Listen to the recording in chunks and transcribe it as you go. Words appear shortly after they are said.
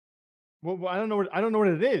Well, I don't know what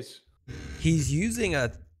it is. He's using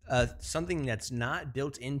a something that's not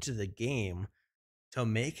built into the game to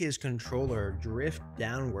make his controller drift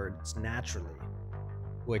downwards naturally,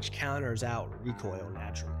 which counters out recoil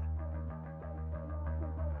naturally.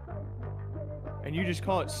 And you just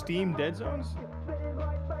call it Steam Dead Zones?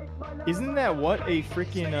 Isn't that what a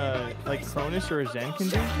freaking like Cronus or a Zen can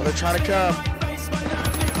do? Oh, they're trying to come.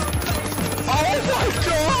 Oh my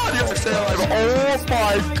god! You understand? Like, oh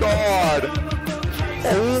my god!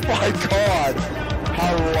 Oh my god!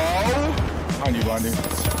 Hello? On you, Bundy.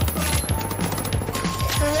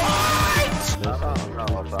 What?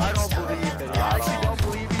 I don't believe it. I actually don't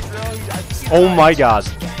believe he's real. Oh my god.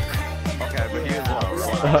 Okay, but he is low.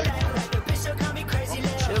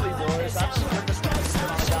 Chili, boys.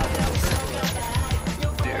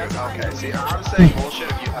 Dude, okay. See, I'm saying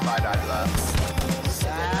bullshit if I died to that.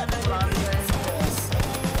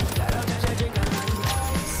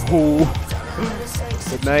 Oh.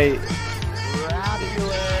 Good night.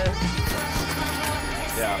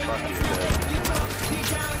 Yeah, fuck you, dude.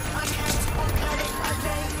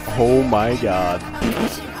 Oh my god.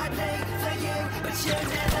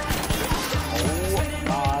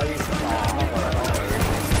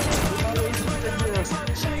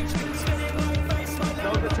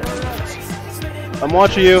 I'm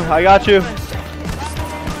watching you. I got you.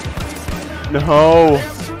 No.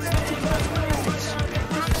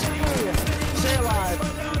 Stay alive.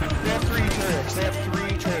 They have 3 turrets. They have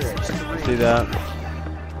 3 turrets. See that?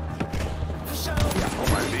 Oh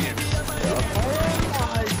my beams.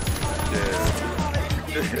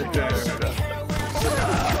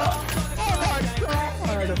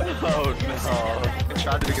 Oh no. They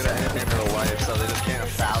tried to be good at anything in real life, so they just can't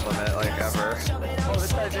fathom it like ever. Oh,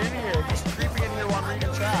 this guy's in here. He's creeping in here while I'm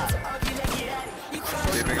reading chat.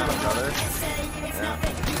 Creeping on his brother? Yeah.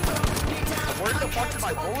 Where the fuck is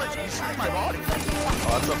my bullets? He's shooting my body. Oh,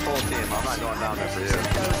 that's a full team. I'm not going down there for you.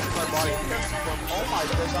 Oh my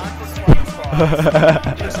god.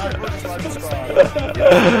 Design for Sludge Squad.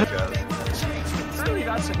 Yeah, really,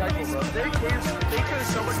 that's a heck of a They care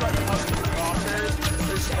so much about custom crosshairs.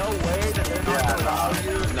 There's no way that they're not gonna allow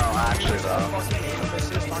you. No, actually though.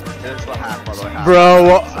 It's the hack, by the way.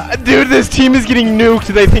 Bro, dude, this team is getting nuked.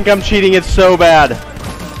 They think I'm cheating. It's so bad.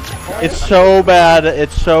 It's so bad.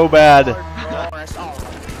 It's so bad.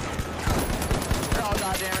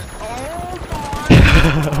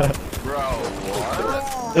 Bro,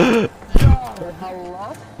 what?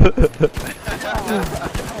 Hello?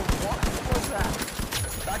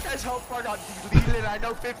 That guy's health bar got deleted, and I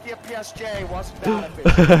know 50 FPS J wasn't that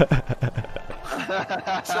efficient.